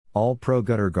All Pro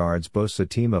Gutter Guards boasts a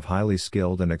team of highly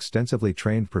skilled and extensively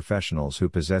trained professionals who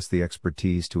possess the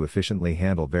expertise to efficiently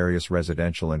handle various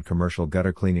residential and commercial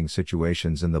gutter cleaning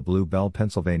situations in the Blue Bell,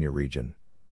 Pennsylvania region.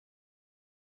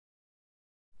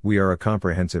 We are a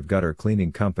comprehensive gutter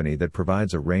cleaning company that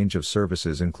provides a range of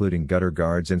services including gutter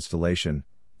guards installation,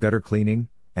 gutter cleaning,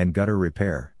 and gutter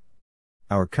repair.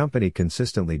 Our company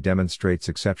consistently demonstrates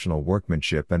exceptional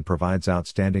workmanship and provides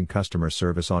outstanding customer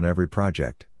service on every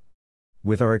project.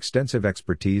 With our extensive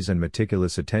expertise and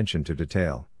meticulous attention to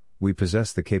detail, we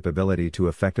possess the capability to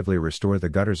effectively restore the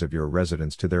gutters of your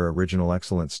residence to their original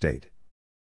excellent state.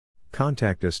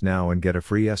 Contact us now and get a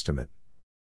free estimate.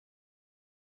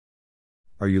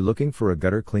 Are you looking for a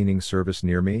gutter cleaning service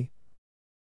near me?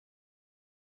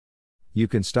 You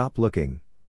can stop looking.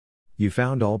 You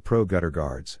found All Pro Gutter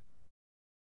Guards.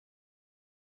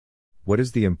 What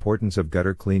is the importance of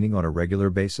gutter cleaning on a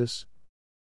regular basis?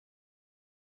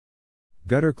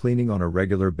 Gutter cleaning on a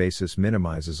regular basis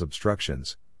minimizes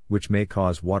obstructions, which may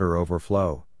cause water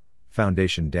overflow,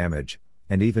 foundation damage,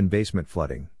 and even basement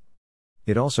flooding.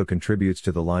 It also contributes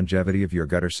to the longevity of your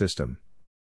gutter system.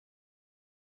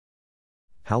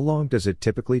 How long does it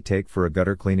typically take for a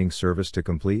gutter cleaning service to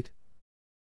complete?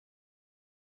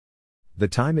 The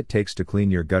time it takes to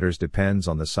clean your gutters depends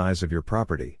on the size of your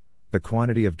property, the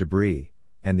quantity of debris,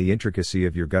 and the intricacy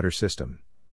of your gutter system.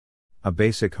 A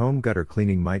basic home gutter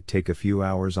cleaning might take a few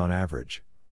hours on average.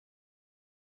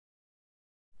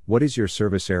 What is your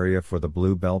service area for the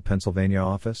Blue Bell, Pennsylvania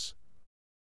office?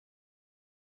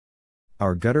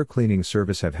 Our gutter cleaning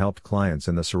service have helped clients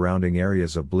in the surrounding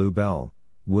areas of Blue Bell,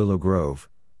 Willow Grove,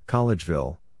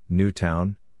 Collegeville,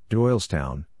 Newtown,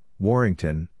 Doylestown,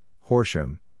 Warrington,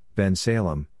 Horsham,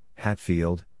 Bensalem,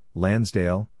 Hatfield,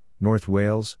 Lansdale, North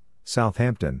Wales,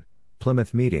 Southampton,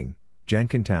 Plymouth Meeting,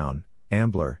 Jenkintown,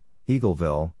 Ambler,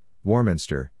 Eagleville,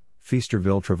 Warminster,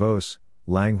 Feasterville Trevose,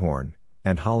 Langhorne,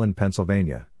 and Holland,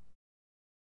 Pennsylvania.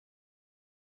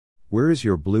 Where is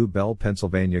your Blue Bell,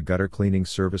 Pennsylvania gutter cleaning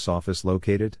service office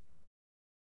located?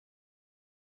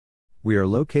 We are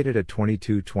located at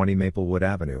 2220 Maplewood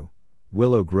Avenue,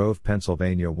 Willow Grove,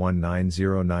 Pennsylvania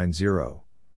 19090.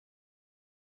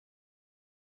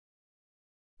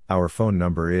 Our phone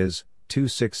number is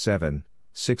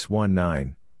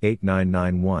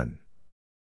 267-619-8991.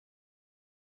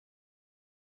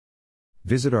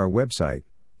 Visit our website,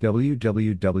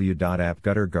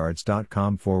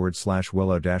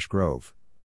 www.appgutterguards.com/willow-grove.